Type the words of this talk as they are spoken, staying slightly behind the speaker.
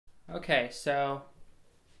Okay, so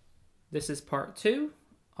this is part 2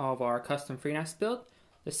 of our custom FreeNAS build.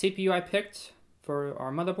 The CPU I picked for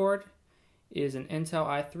our motherboard is an Intel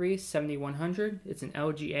i3-7100. It's an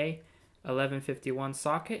LGA 1151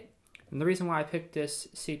 socket. And the reason why I picked this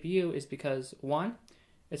CPU is because 1,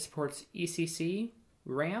 it supports ECC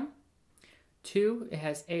RAM. 2, it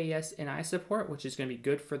has aes-ni support, which is going to be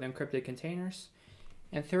good for the encrypted containers.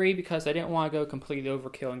 And 3, because I didn't want to go completely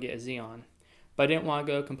overkill and get a Xeon. But I didn't want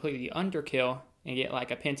to go completely underkill and get like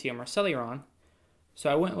a Pentium or Celeron. So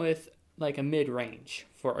I went with like a mid-range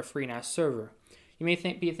for a FreeNAS server. You may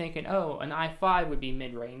be thinking, oh, an i5 would be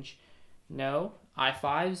mid-range. No,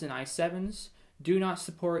 i5s and i7s do not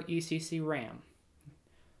support ECC RAM.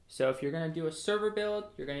 So if you're going to do a server build,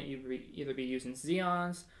 you're going to either be using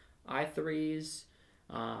Xeons, i3s,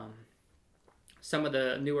 some of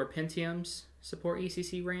the newer Pentiums support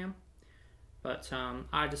ECC RAM. But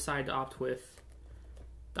I decided to opt with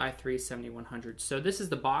the i3-7100. So this is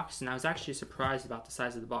the box, and I was actually surprised about the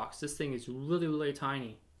size of the box. This thing is really, really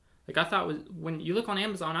tiny. Like I thought it was, when you look on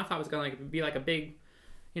Amazon, I thought it was gonna be like a big,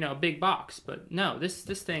 big box. But no, this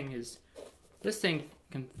thing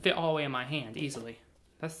can fit all the way in my hand easily.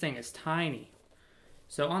 This thing is tiny.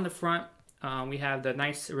 So on the front, we have the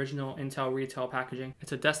nice original Intel retail packaging.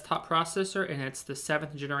 It's a desktop processor, and it's the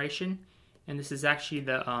 7th generation. And this is actually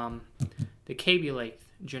the Kaby Lake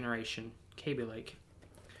generation. Kaby Lake.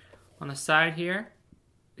 On the side here,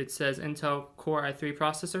 it says Intel Core i3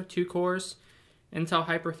 processor, 2 cores, Intel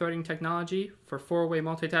hyper-threading technology for 4-way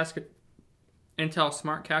multitasking, Intel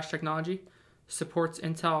Smart Cache technology, supports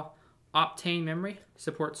Intel Optane memory,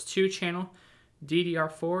 supports 2-channel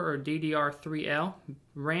DDR4 or DDR3L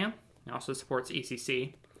RAM, it also supports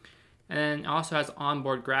ECC, and it also has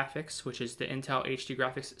onboard graphics, which is the Intel HD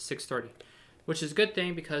Graphics 630, which is a good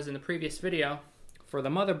thing because in the previous video for the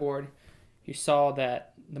motherboard, you saw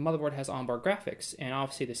that the motherboard has onboard graphics, and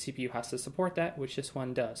obviously the CPU has to support that, which this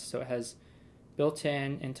one does. So it has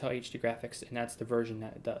built-in Intel HD graphics, and that's the version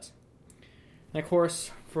that it does. And of course,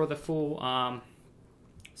 for the full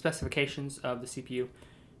specifications of the CPU,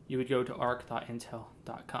 you would go to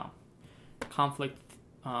arc.intel.com.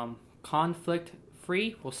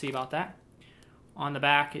 Conflict-free, we'll see about that. On the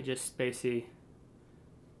back, it just basically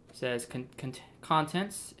says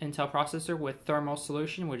contents, Intel processor with thermal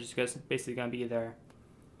solution, which is basically going to be their,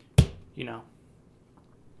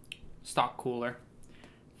 stock cooler.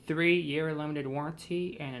 3-year limited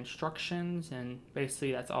warranty and instructions, and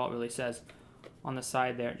basically that's all it really says. On the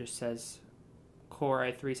side there, it just says Core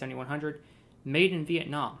i3-7100, made in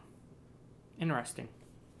Vietnam. Interesting.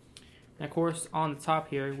 And of course, on the top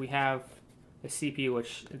here, we have the CPU,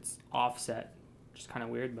 which it's offset, which is kind of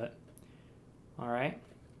weird, but alright.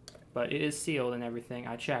 But it is sealed and everything.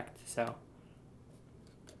 I checked, so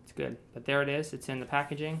it's good. But there it is. It's in the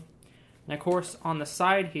packaging. And of course, on the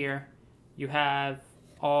side here, you have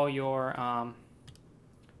all your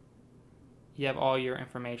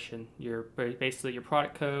information. Basically your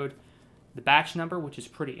product code, the batch number, which is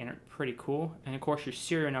pretty cool, and of course your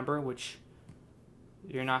serial number, which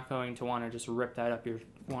you're not going to want to just rip that up. You're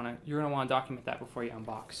going to want to document that before you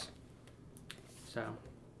unbox. So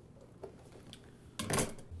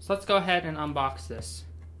let's go ahead and unbox this.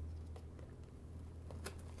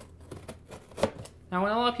 Now,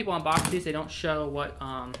 when a lot of people unbox these, they don't show what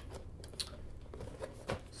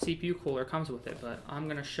CPU cooler comes with it, but I'm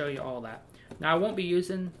going to show you all that. Now, I won't be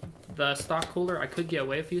using the stock cooler. I could get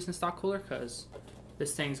away with using stock cooler because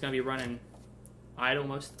this thing's going to be running idle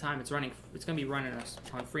most of the time. It's going to be running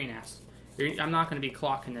on FreeNAS. I'm not going to be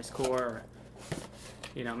clocking this core or,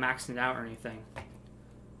 maxing it out or anything.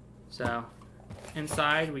 So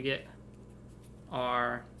inside, we get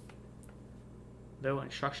our little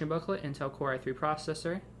instruction booklet, Intel Core i3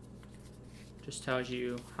 processor. Just tells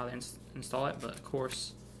you how to install it, but of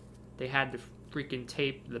course, they had to freaking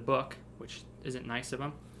tape the book, which isn't nice of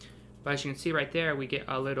them. But as you can see right there, we get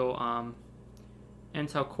a little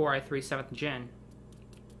Intel Core i3 7th Gen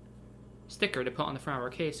sticker to put on the front of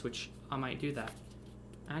our case, which I might do that.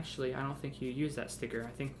 Actually, I don't think you use that sticker.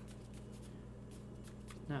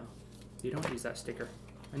 No. You don't use that sticker.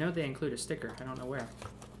 I know they include a sticker. I don't know where.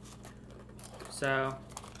 So,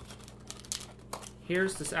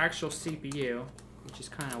 here's this actual CPU, which is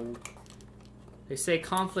kind of, they say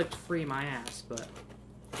conflict-free my ass, but.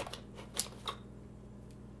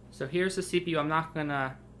 So here's the CPU. I'm not going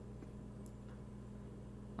to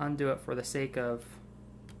undo it for the sake of,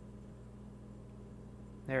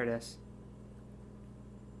 there it is.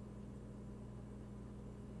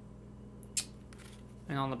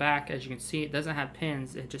 And on the back, as you can see, it doesn't have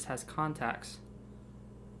pins, it just has contacts.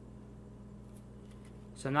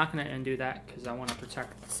 So I'm not going to undo that because I want to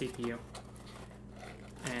protect the CPU.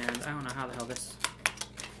 And I don't know how the hell this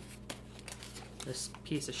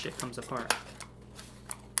piece of shit comes apart.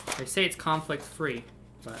 They say it's conflict free,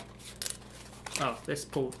 but oh, this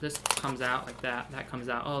comes out like that. That comes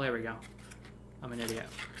out. Oh, there we go. I'm an idiot.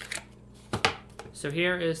 So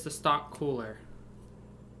here is the stock cooler.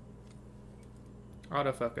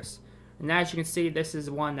 Autofocus. And as you can see, this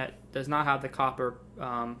is one that does not have the copper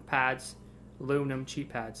pads, aluminum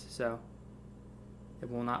cheap pads, so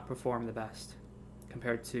it will not perform the best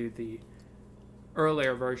compared to the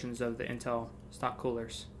earlier versions of the Intel stock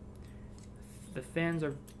coolers. The fans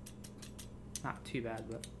are not too bad,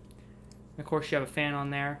 but of course you have a fan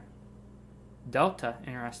on there. Delta,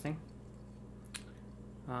 interesting.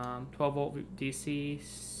 12 volt DC,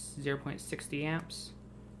 0.60 amps.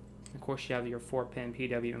 Of course you have your 4-pin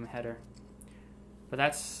PWM header. But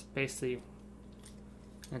that's basically,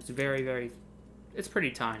 it's very, it's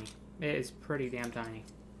pretty tiny. It is pretty damn tiny.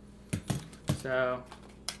 So,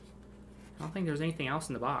 I don't think there's anything else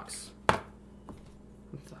in the box.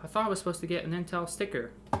 I thought I was supposed to get an Intel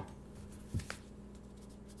sticker.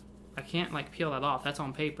 I can't like peel that off, that's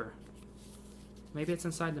on paper. Maybe it's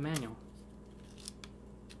inside the manual.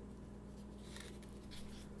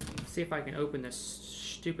 Let's see if I can open this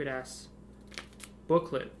stupid ass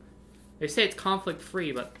booklet. They say it's conflict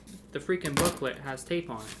free, but the freaking booklet has tape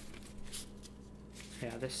on it.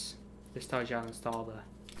 Yeah, this tells you how to install the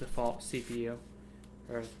default CPU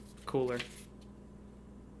or cooler.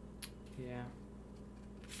 Yeah.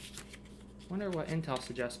 Wonder what Intel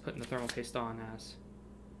suggests putting the thermal paste on as.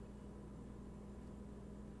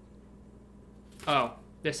 Oh,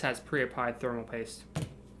 this has pre-applied thermal paste.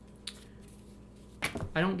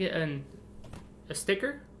 I don't get a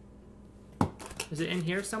sticker? Is it in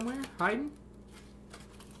here somewhere? Hiding?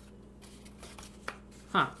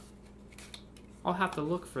 Huh. I'll have to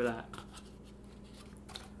look for that.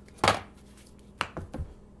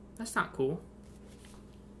 That's not cool.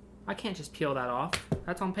 I can't just peel that off.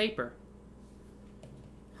 That's on paper.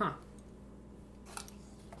 Huh.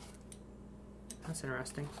 That's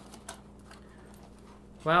interesting.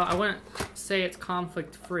 Well, I wouldn't say it's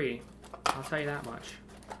conflict free. I'll tell you that much.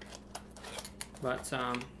 But,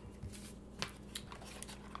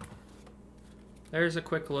 there's a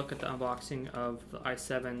quick look at the unboxing of the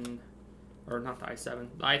i7, or not the i7,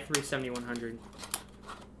 the i3-7100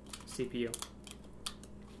 CPU.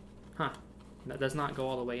 Huh. That does not go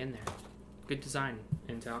all the way in there. Good design,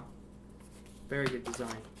 Intel. Very good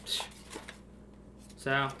design.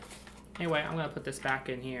 So, anyway, I'm going to put this back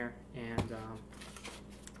in here, and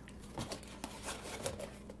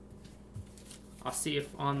I'll see if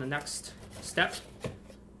on the next step,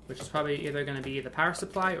 which is probably either going to be the power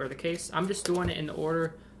supply or the case. I'm just doing it in the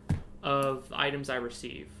order of the items I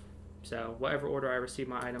receive. So whatever order I receive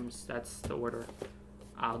my items, that's the order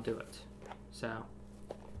I'll do it. So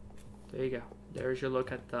there you go. There's your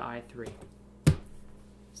look at the i3.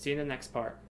 See you in the next part.